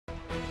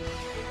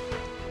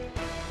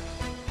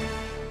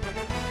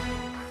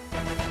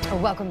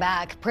Welcome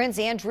back. Prince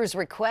Andrew's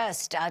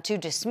request to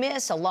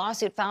dismiss a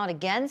lawsuit filed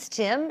against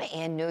him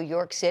in New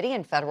York City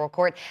in federal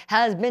court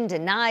has been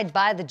denied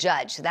by the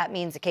judge. So that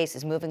means the case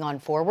is moving on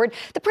forward.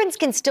 The prince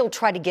can still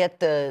try to get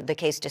the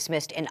case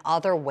dismissed in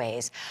other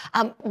ways.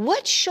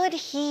 What should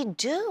he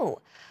do?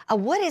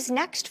 What is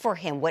next for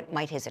him? What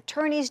might his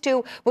attorneys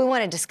do? We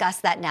want to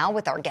discuss that now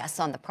with our guests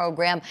on the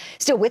program.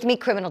 Still with me,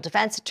 criminal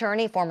defense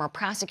attorney, former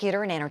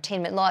prosecutor and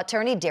entertainment law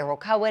attorney Daryl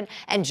Cohen,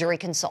 and jury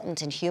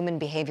consultant and human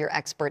behavior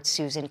expert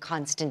Susan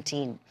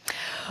Constantine.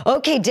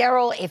 Okay,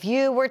 Daryl, if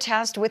you were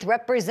tasked with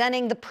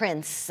representing the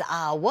prince,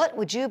 what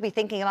would you be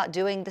thinking about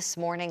doing this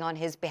morning on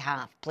his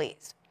behalf,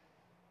 please?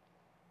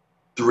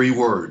 3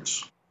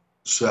 words: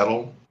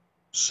 settle,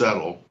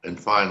 settle, and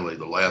finally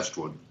the last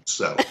one,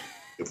 settle.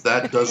 If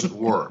that doesn't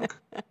work,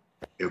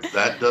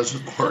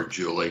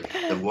 Julie,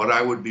 then what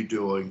I would be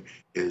doing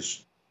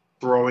is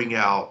throwing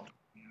out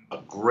a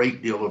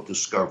great deal of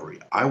discovery.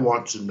 I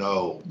want to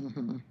know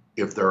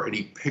if there are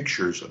any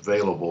pictures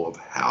available of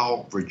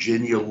how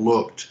Virginia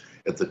looked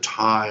at the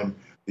time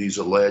these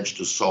alleged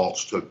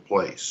assaults took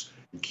place.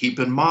 And keep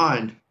in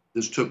mind,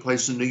 this took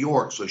place in New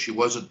York, so she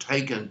wasn't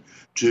taken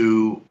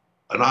to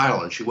an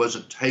island. She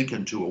wasn't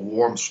taken to a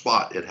warm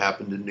spot. It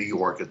happened in New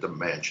York at the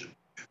mansion.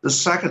 The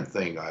second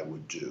thing I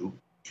would do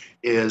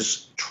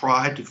is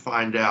try to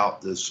find out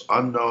this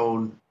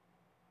unknown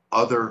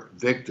other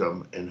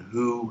victim and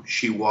who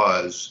she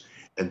was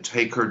and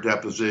take her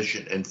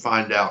deposition and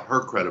find out her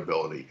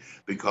credibility.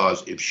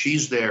 Because if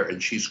she's there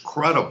and she's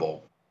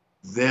credible,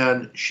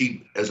 then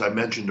she, as I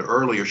mentioned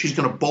earlier, she's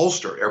going to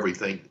bolster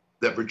everything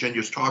that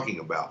Virginia's talking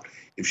about.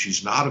 If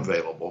she's not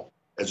available,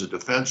 as a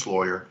defense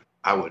lawyer,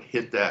 I would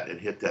hit that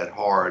and hit that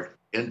hard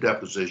in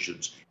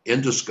depositions, in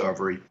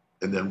discovery,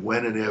 and then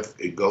when and if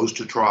it goes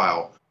to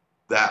trial,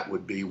 that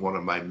would be one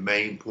of my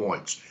main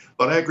points.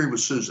 But I agree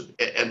with Susan.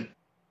 And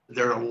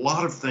there are a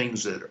lot of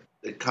things that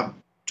come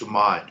to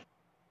mind.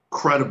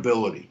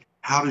 Credibility.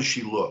 How does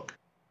she look?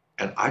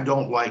 And I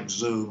don't like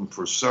Zoom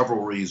for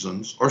several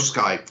reasons, or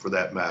Skype for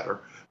that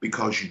matter,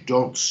 because you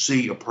don't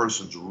see a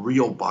person's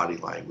real body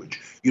language.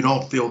 You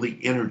don't feel the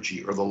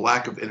energy or the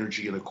lack of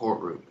energy in a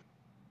courtroom.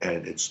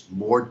 And it's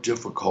more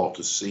difficult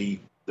to see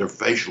their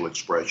facial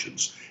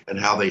expressions and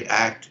how they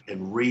act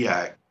and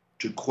react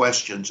to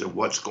questions and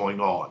what's going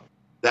on.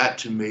 That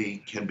to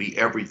me can be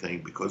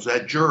everything, because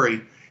that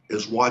jury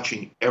is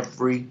watching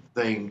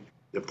everything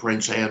that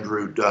Prince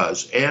Andrew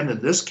does, and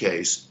in this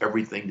case,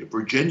 everything that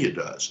Virginia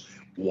does,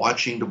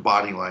 watching the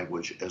body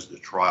language as the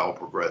trial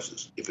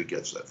progresses, if it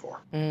gets that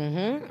far.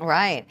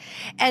 Right.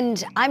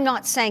 And I'm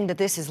not saying that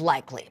this is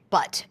likely,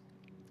 but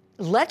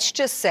let's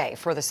just say,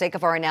 for the sake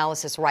of our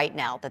analysis right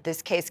now, that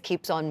this case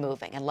keeps on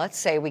moving. And let's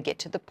say we get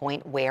to the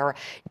point where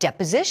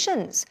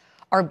depositions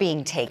are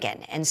being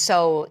taken. And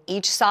so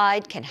each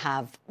side can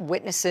have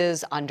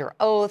witnesses under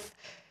oath,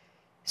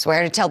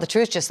 swear to tell the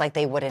truth just like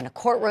they would in a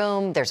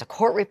courtroom. There's a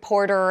court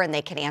reporter, and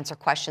they can answer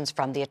questions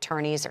from the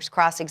attorneys. There's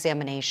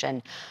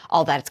cross-examination,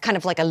 all that. It's kind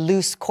of like a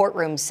loose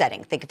courtroom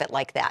setting. Think of it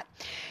like that.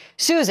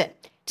 Susan,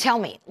 tell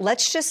me,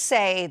 let's just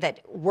say that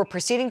we're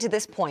proceeding to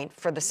this point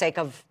for the sake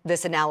of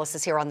this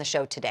analysis here on the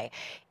show today.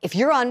 If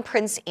you're on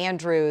Prince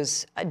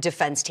Andrew's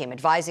defense team,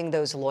 advising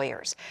those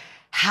lawyers,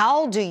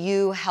 how do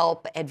you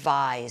help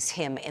advise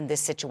him in this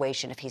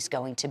situation if he's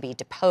going to be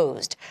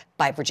deposed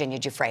by Virginia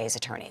Giuffre's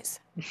attorneys?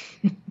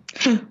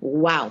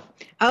 Wow.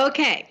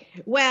 Okay.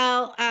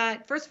 Well,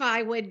 first of all,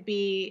 I would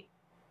be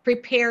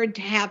prepared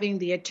to having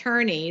the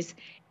attorneys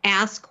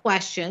ask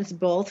questions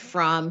both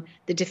from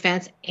the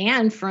defense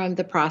and from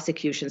the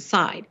prosecution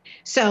side.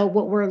 So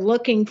what we're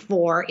looking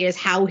for is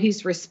how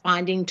he's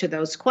responding to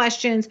those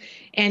questions.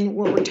 And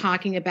what we're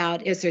talking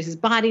about is there's his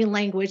body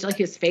language, like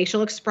his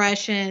facial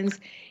expressions,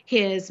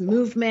 his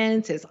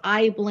movements, his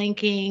eye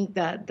blinking,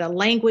 the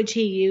language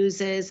he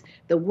uses,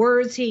 the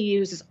words he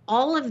uses.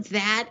 All of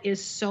that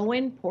is so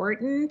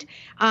important.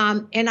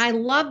 And I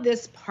love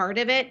this part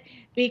of it,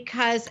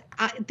 because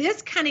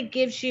this kind of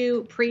gives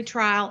you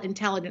pretrial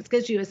intelligence,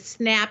 gives you a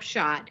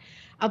snapshot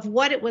of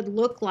what it would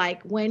look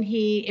like when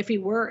if he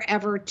were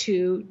ever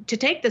to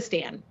take the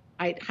stand.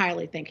 I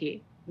highly think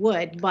he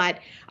would, but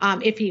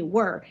if he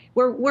were,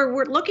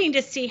 we're looking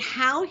to see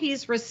how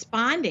he's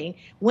responding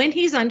when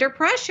he's under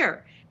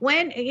pressure.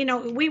 When,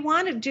 we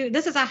want to do,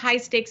 this is a high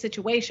stakes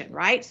situation,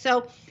 right?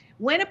 So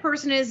when a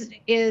person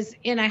is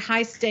in a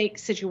high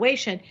stakes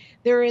situation,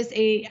 there is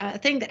a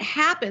thing that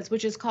happens,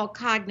 which is called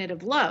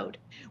cognitive load.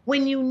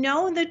 When you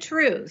know the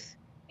truth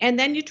and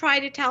then you try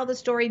to tell the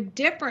story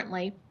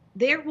differently,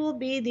 there will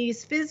be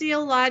these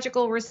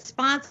physiological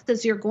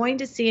responses you're going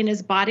to see in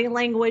his body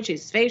language,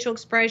 his facial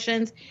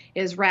expressions,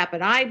 his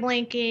rapid eye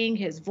blinking,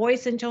 his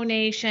voice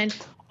intonation,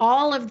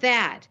 all of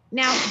that.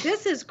 Now,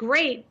 this is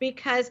great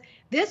because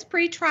this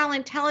pretrial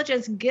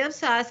intelligence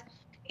gives us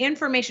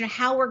information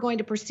how we're going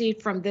to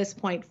proceed from this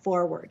point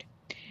forward.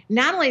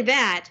 Not only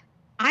that,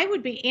 I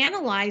would be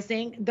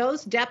analyzing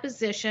those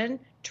deposition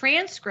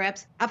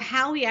transcripts of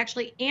how he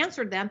actually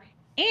answered them,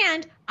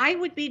 and I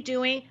would be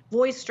doing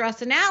voice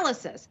stress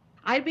analysis.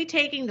 I'd be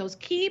taking those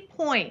key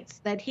points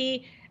that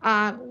he,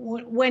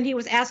 when he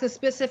was asked a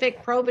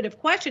specific probative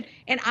question,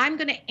 and I'm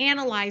going to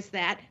analyze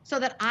that so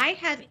that I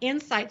have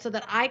insight, so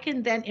that I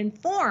can then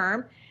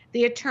inform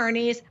the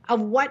attorneys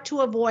of what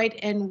to avoid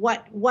and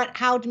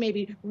how to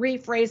maybe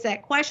rephrase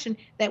that question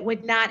that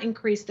would not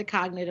increase the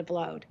cognitive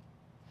load.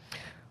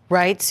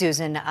 Right,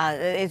 Susan.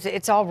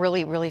 It's all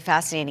really, really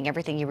fascinating,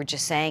 everything you were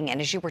just saying. And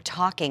as you were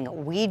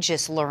talking, we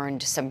just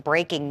learned some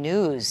breaking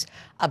news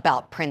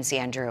about Prince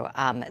Andrew.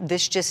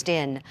 This just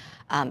in,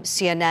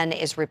 CNN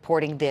is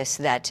reporting this,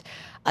 that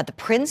the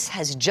prince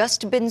has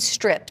just been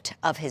stripped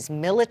of his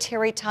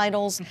military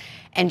titles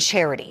and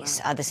charities.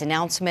 This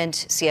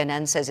announcement,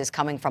 CNN says, is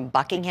coming from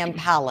Buckingham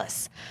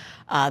Palace.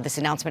 This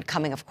announcement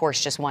coming, of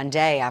course, just one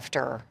day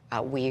after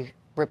we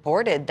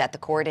reported that the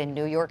court in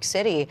New York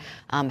City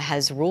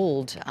has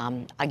ruled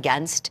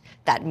against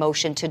that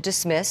motion to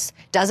dismiss.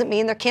 Doesn't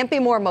mean there can't be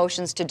more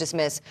motions to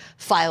dismiss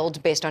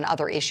filed based on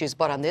other issues,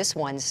 but on this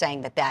one,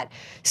 saying that that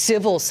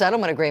civil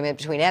settlement agreement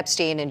between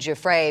Epstein and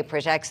Giuffre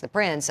protects the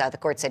prince. The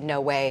court said,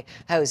 no way,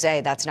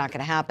 Jose, that's not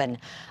going to happen.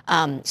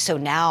 So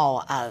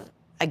now,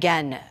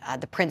 again,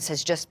 the prince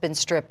has just been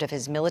stripped of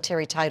his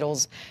military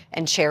titles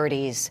and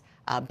charities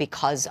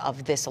because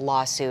of this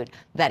lawsuit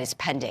that is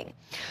pending.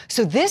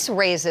 So this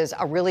raises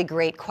a really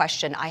great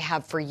question I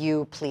have for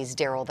you, please,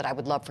 Daryl, that I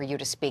would love for you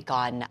to speak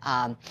on.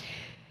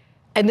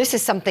 And this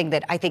is something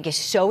that I think is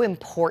so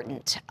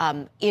important.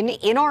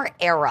 In our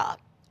era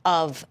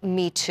of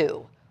Me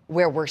Too,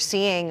 where we're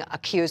seeing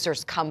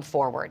accusers come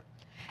forward,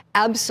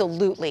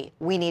 absolutely,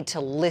 we need to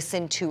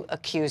listen to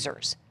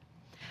accusers.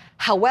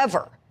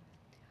 However,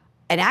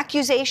 an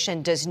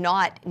accusation does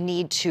not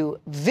need to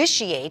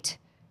vitiate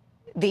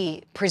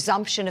the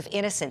presumption of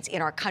innocence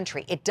in our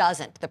country. It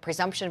doesn't. The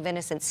presumption of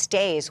innocence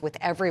stays with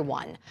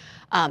everyone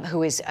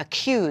who is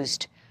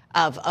accused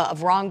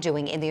of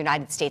wrongdoing in the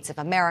United States of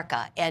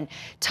America. And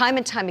time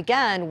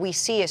again, we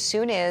see as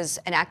soon as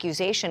an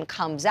accusation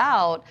comes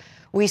out,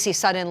 we see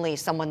suddenly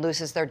someone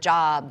loses their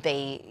job,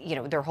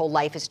 their whole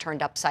life is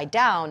turned upside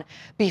down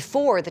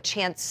before the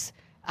chance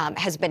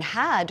has been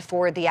had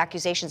for the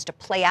accusations to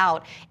play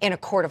out in a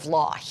court of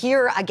law.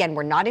 Here, again,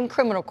 we're not in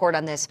criminal court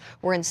on this,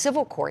 we're in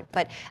civil court.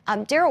 But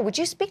Daryl, would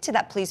you speak to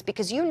that, please?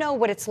 Because you know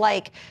what it's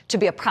like to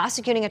be a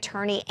prosecuting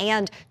attorney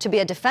and to be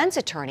a defense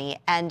attorney,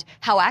 and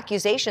how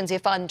accusations,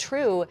 if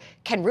untrue,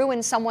 can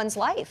ruin someone's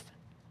life.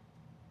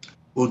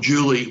 Well,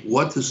 Julie,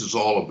 what this is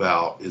all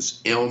about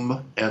is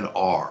M and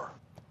R.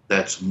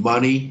 That's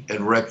money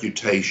and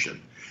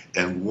reputation.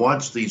 And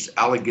once these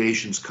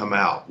allegations come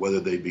out, whether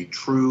they be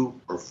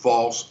true or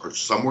false or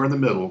somewhere in the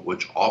middle,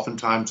 which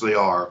oftentimes they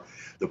are,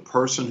 the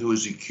person who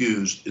is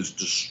accused is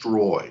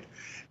destroyed.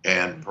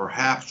 And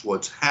perhaps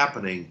what's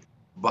happening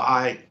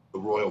by the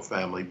royal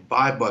family,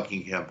 by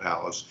Buckingham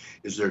Palace,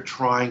 is they're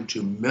trying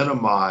to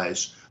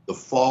minimize the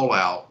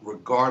fallout,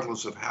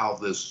 regardless of how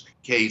this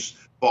case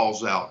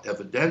falls out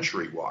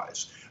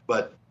evidentiary-wise.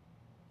 But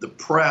the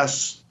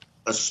press,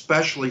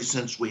 especially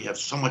since we have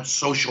so much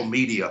social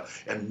media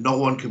and no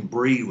one can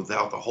breathe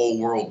without the whole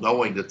world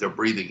knowing that they're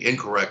breathing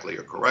incorrectly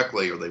or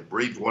correctly, or they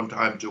breathed one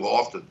time too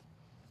often.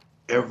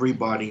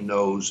 Everybody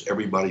knows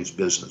everybody's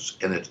business,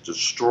 and it's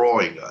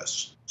destroying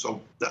us. So,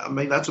 I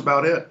mean, that's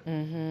about it.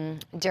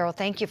 Daryl,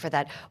 thank you for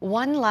that.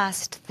 One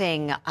last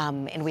thing,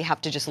 and we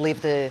have to just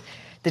leave the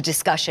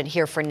discussion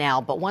here for now,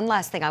 but one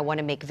last thing I want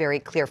to make very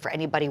clear for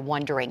anybody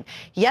wondering.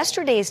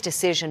 Yesterday's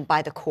decision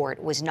by the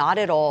court was not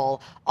at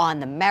all on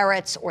the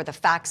merits or the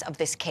facts of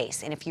this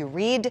case. And if you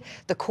read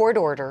the court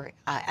order,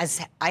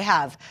 as I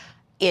have,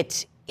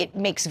 it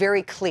makes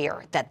very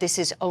clear that this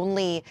is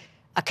only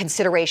a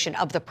consideration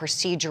of the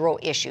procedural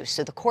issue.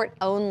 So the court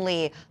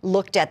only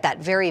looked at that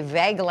very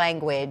vague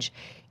language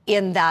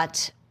in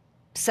that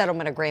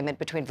settlement agreement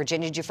between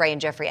Virginia Giuffre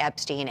and Jeffrey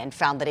Epstein, and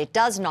found that it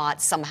does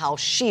not somehow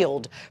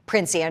shield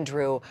Prince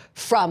Andrew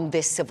from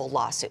this civil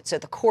lawsuit. So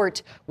the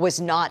court was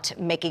not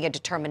making a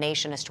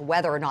determination as to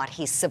whether or not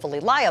he's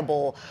civilly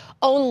liable,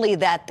 only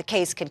that the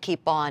case can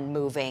keep on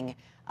moving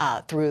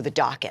through the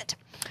docket.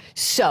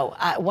 So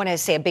I want to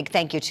say a big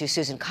thank you to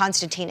Susan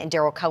Constantine and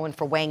Daryl Cohen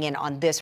for weighing in on this.